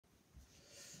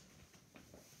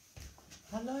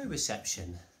Hello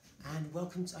reception and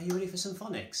welcome to, are you ready for some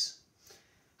phonics?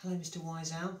 Hello Mr.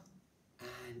 Wiseow,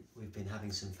 and we've been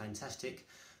having some fantastic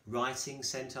writing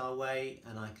sent our way,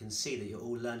 and I can see that you're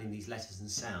all learning these letters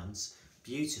and sounds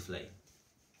beautifully.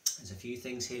 There's a few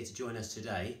things here to join us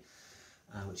today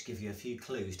which give you a few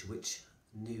clues to which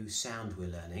new sound we're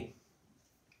learning.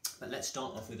 But let's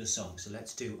start off with a song, so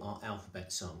let's do our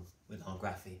alphabet song with our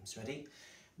graphemes. Ready?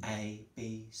 A,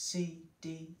 B, C,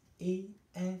 D, E,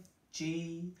 F,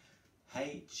 G,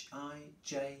 H, I,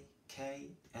 J, K,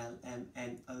 L, M,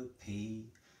 N, O, P,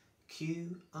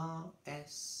 Q, R,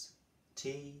 S,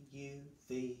 T, U,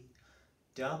 V,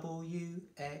 W,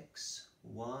 X,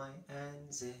 Y,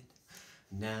 and Z.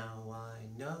 Now I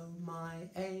know my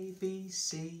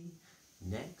ABC.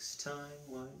 Next time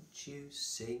won't you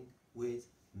sing with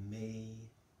me?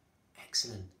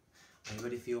 Excellent. Are you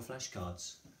ready for your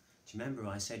flashcards? Do you remember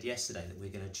I said yesterday that we're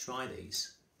going to try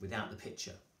these without the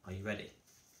picture? Are you ready?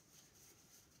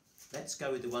 Let's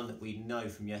go with the one that we know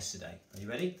from yesterday. Are you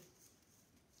ready?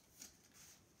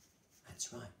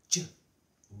 That's right. J.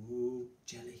 Ooh,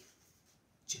 jelly.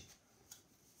 J.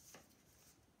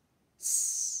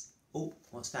 S. Oh,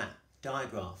 what's that?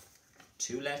 Digraph.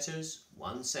 2 letters,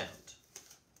 1 sound.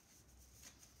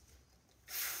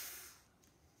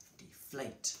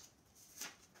 Deflate.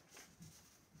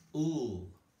 Ooh.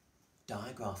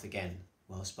 Digraph again.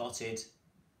 Well spotted.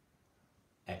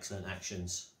 Excellent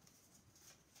actions.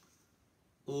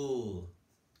 Ooh.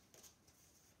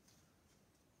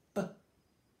 B.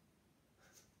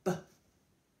 B.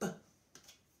 B.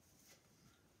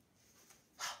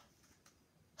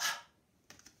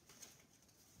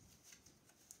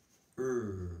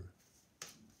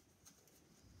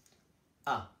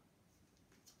 R.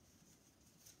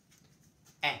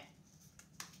 A. E.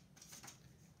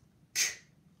 K.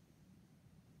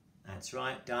 That's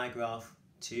right, digraph.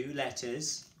 2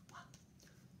 letters,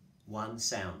 1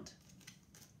 sound.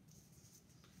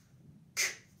 K.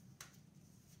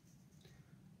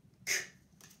 K.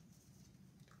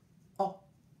 O.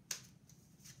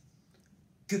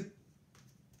 G.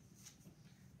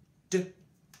 D.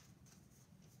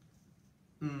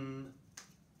 M.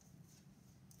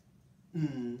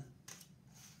 N.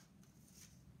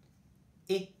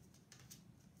 I.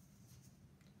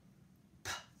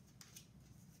 P.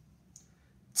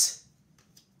 T.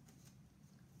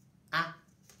 A.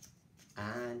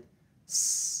 And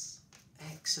S.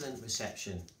 Excellent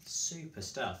reception. Super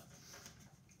stuff.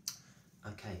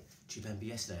 Okay, do you remember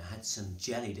yesterday I had some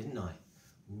jelly, didn't I?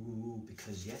 Ooh,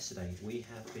 because yesterday we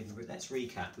have been, let's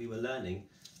recap, we were learning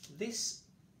this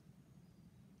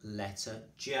letter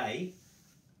J,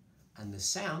 and the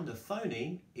sound, the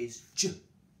phoneme is J.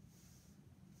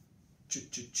 J,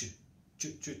 J, J,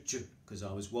 J, J, J, because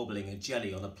I was wobbling a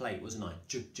jelly on a plate, wasn't I?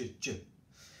 J, J, J.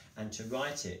 And to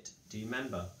write it, do you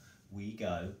remember? We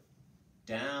go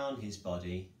down his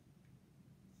body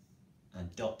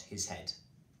and dot his head,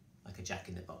 like a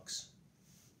jack-in-the-box.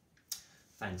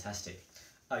 Fantastic.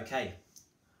 Okay,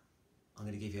 I'm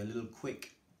going to give you a little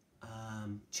quick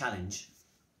challenge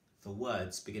for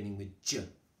words beginning with J.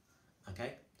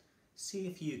 Okay, see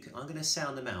if you can, I'm going to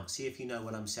sound them out, see if you know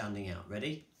what I'm sounding out.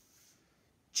 Ready?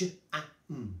 J, A,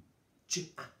 M, J,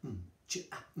 A, M, J,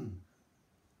 A, M.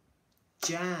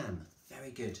 Jam.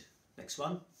 Very good. Next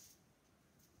one.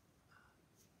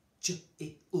 J,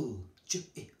 I, U, J,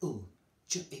 I, U,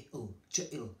 J, I, U, J,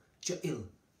 I, U, J, I, U.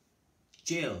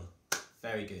 Jill.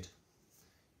 Very good.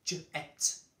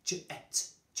 Jet, jet,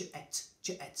 jet,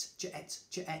 jet, jet,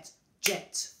 jet,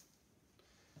 jet.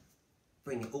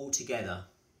 Bring it all together.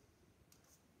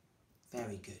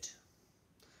 Very good.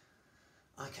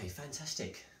 Okay,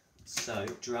 fantastic. So,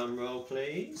 drum roll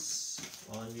please.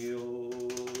 On your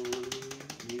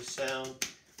new sound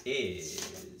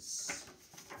is,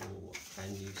 oh, what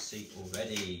can you see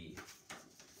already?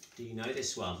 Do you know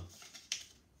this one?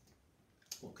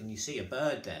 What can you see? A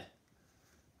bird there.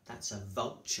 That's a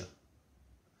vulture.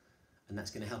 And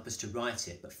that's going to help us to write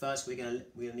it. But first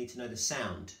we'll need to know the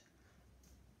sound.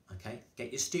 Okay,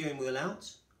 get your steering wheel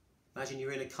out. Imagine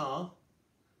you're in a car.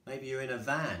 Maybe you're in a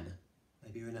van.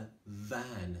 Maybe you're in a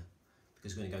van.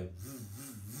 Because we're going to go.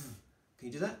 Can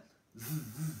you do that?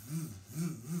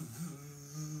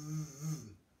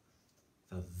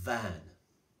 For van.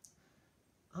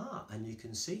 Ah, and you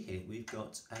can see here we've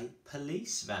got a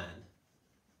police van.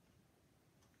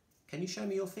 Can you show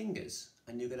me your fingers?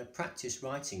 And you're going to practice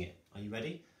writing it. Are you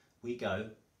ready? We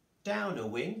go down a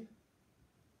wing,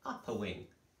 up a wing,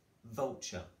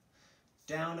 vulture.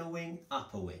 Down a wing,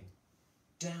 up a wing.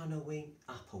 Down a wing,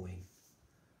 up a wing.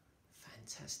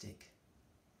 Fantastic.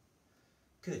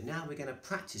 Good, now we're going to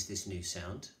practice this new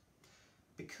sound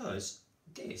because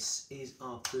This is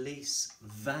our police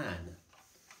van.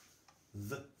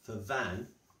 V for van,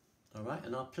 all right,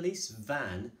 and our police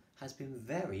van has been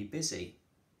very busy.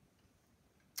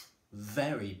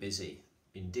 Very busy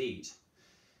indeed.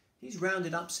 He's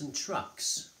rounded up some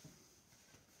trucks,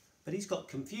 but he's got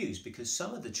confused because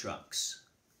some of the trucks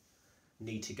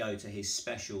need to go to his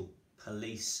special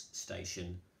police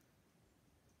station,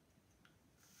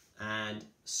 and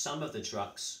some of the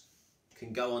trucks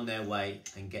can go on their way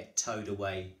and get towed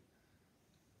away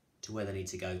to where they need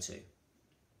to go to.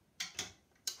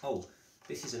 Oh,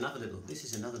 this is another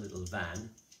little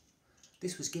van.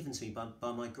 This was given to me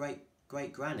by my great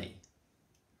granny,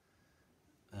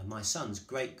 my son's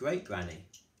great granny,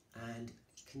 and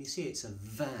can you see it's a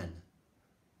van,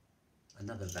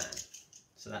 another van.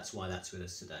 So that's why that's with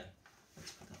us today.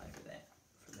 Let's put that over there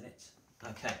for a minute.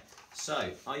 Okay,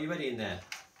 so are you ready in there?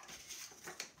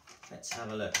 Let's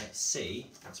have a look. Let's see.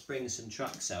 Let's bring some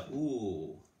trucks out.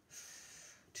 Ooh.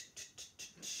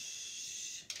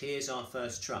 Here's our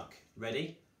first truck.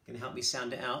 Ready? Can you help me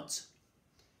sound it out?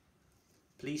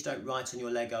 Please don't write on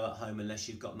your Lego at home unless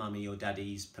you've got mummy or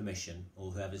daddy's permission or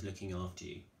whoever's looking after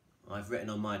you. I've written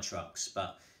on my trucks,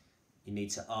 but you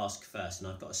need to ask first,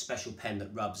 and I've got a special pen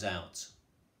that rubs out.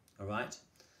 All right?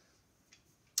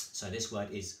 So this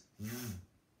word is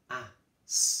v-a-s.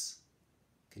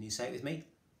 Can you say it with me?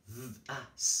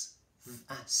 V-a-s,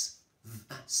 v-a-s,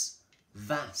 v-a-s,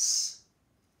 vas.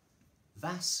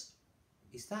 Vas,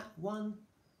 is that one?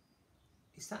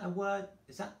 Is that a word?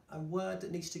 Is that a word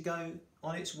that needs to go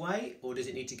on its way, or does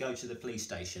it need to go to the police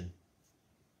station?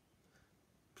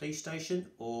 Police station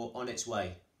or on its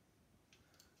way?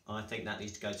 I think that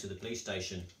needs to go to the police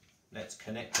station. Let's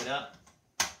connect it up.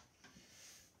 Take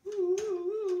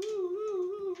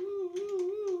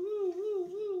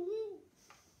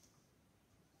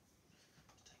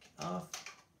it off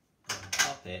and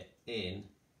pop it in.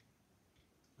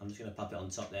 I'm just going to pop it on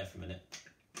top there for a minute.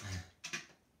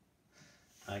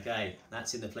 Okay,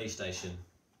 that's in the police station.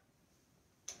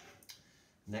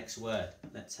 Next word,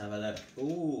 let's have a look.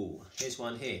 Ooh, here's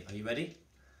one here. Are you ready?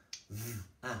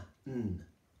 V-a-n,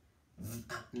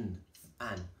 v-a-n,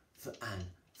 v-an, v-an,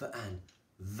 v-an,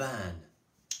 van.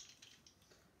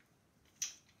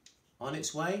 On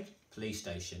its way, police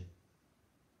station.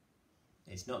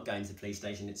 It's not going to the police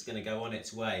station, it's going to go on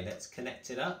its way. Let's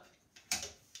connect it up.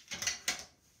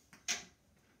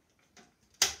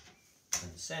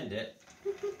 And send it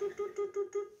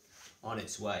on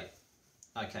its way.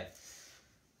 Okay,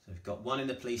 so we've got one in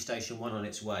the police station, one on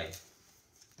its way.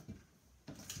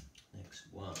 Next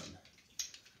one.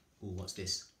 Ooh, what's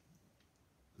this?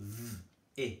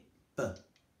 V-I-B,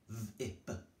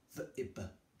 V-I-B, V-I-B.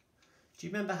 Do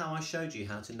you remember how I showed you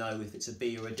how to know if it's a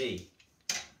B or a D?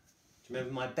 Do you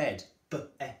remember my bed?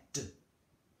 B-E-D.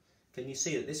 Can you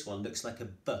see that this one looks like a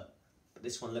B, but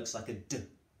this one looks like a D?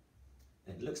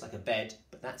 It looks like a bed,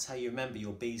 but that's how you remember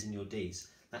your B's and your D's.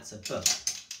 That's a B.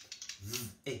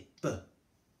 V-I-B.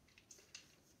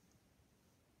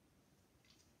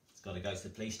 It's got to go to the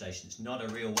police station. It's not a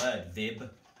real word. Vib.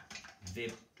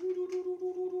 Vib.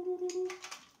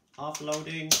 After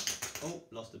loading. Oh,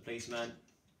 lost the policeman.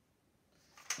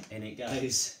 In it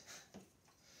goes.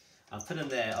 I'll put them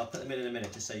there. I'll put them in a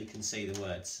minute just so you can see the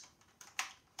words.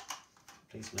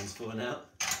 Policeman's fallen out.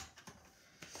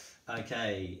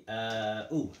 Okay.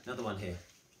 Ooh, another one here.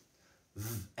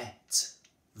 Vet.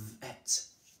 Vet.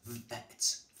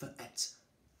 Vet. Vet.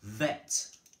 Vet.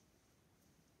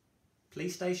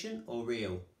 Police station or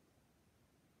real?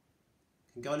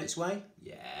 Can go on its way?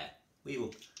 Yeah. We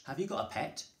will. Have you got a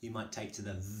pet you might take to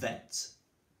the vet?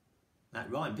 That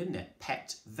rhymed, didn't it?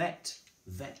 Pet, vet,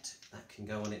 vet. That can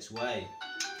go on its way.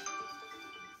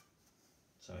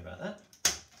 Sorry about that.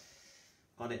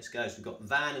 On it goes. We've got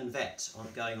van and vet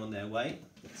going on their way.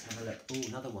 Let's have a look. Oh,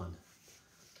 another one.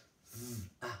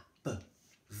 V-a-b,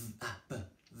 v-a-b,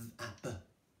 v-a-b.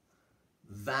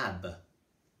 Vab.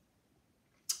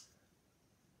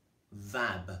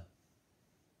 Vab.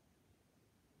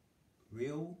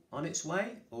 Real on its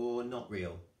way or not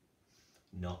real?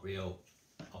 Not real.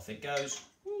 Off it goes.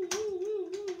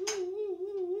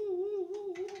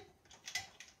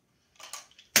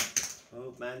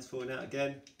 Oh, man's falling out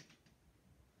again.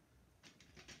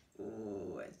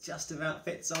 Oh, it just about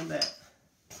fits on there.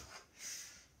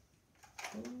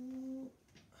 Oh.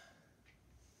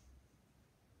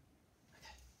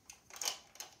 Okay.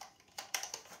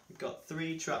 We've got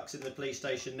 3 trucks in the police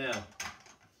station now.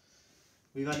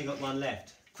 We've only got 1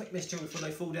 left. Quick, Miss Children, before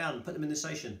they fall down and put them in the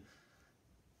station.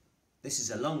 This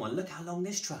is a long one. Look how long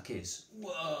this truck is.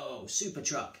 Whoa, super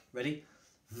truck. Ready?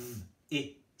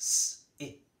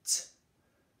 V-I-S-It.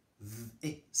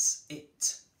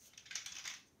 V-I-S-It.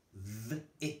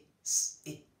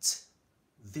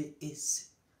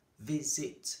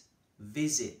 visit,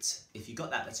 visit. If you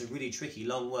got that, that's a really tricky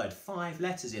long word. 5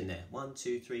 letters in there. 1,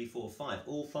 2, 3, 4, 5.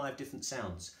 All 5 different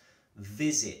sounds.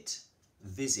 Visit,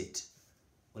 visit.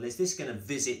 Well, is this going to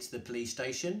visit the police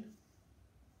station?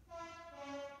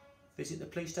 Visit the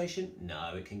police station?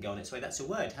 No, it can go on its way. That's a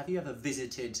word. Have you ever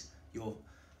visited your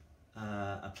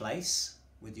a place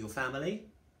with your family?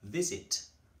 Visit.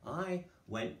 I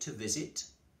went to visit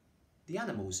the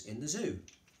animals in the zoo.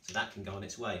 So that can go on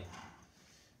its way.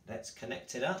 Let's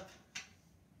connect it up.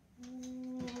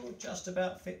 Ooh, just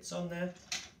about fits on there.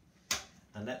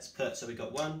 And let's put, so we've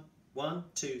got 1,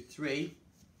 2, 3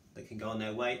 that can go on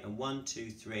their way, and 1,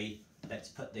 2, 3. Let's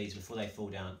put these before they fall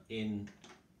down in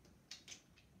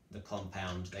the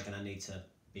compound. They're going to need to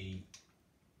be,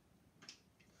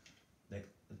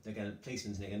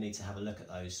 policemen's are going to need to have a look at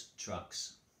those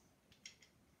trucks.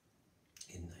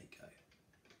 In they go.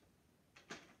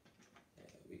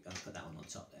 I'll put that one on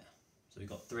top there. So we've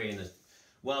got 3 in the,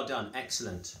 well done,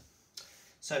 excellent.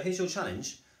 So here's your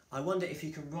challenge. I wonder if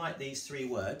you can write these 3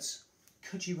 words.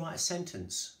 Could you write a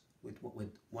sentence with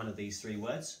one of these 3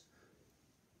 words?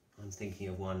 I'm thinking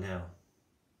of one now.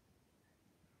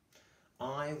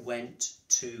 I went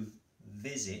to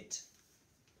visit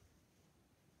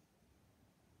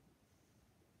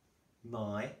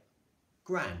my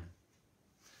gran.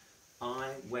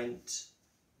 I went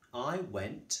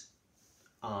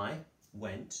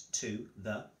to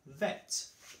the vet.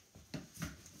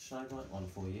 Shall I write one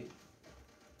for you?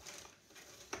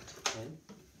 Okay.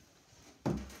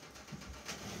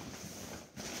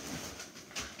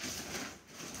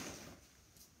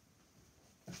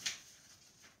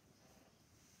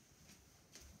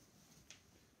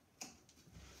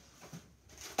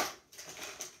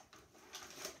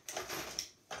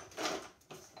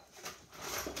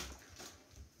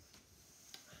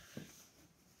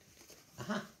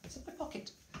 Aha, it's in my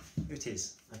pocket. Here it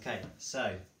is. Okay,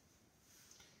 so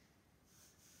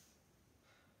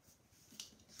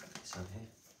this one here.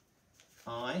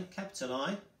 I, capital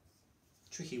I,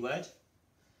 tricky word.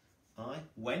 I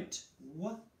went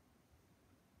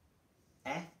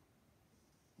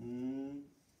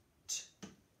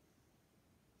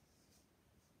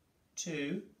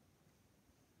to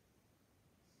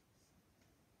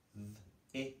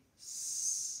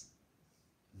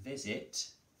visit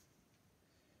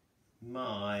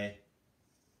my,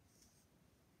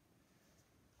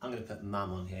 I'm going to put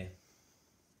mum on here.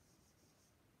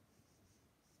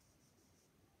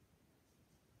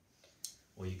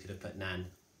 Or you could have put nan.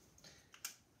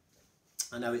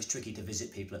 I know it's tricky to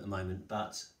visit people at the moment,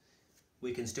 but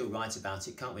we can still write about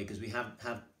it, can't we? Because we have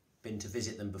been to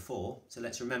visit them before. So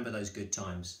let's remember those good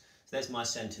times. So there's my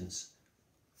sentence.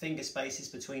 Finger spaces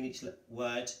between each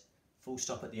word, full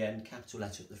stop at the end, capital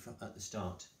letter at the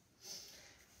start.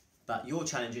 But your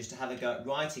challenge is to have a go at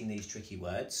writing these tricky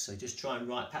words. So just try and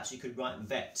write, perhaps you could write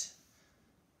vet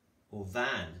or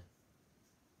van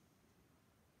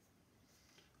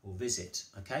or visit,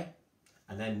 okay?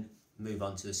 And then move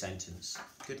on to the sentence.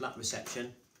 Good luck,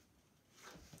 reception.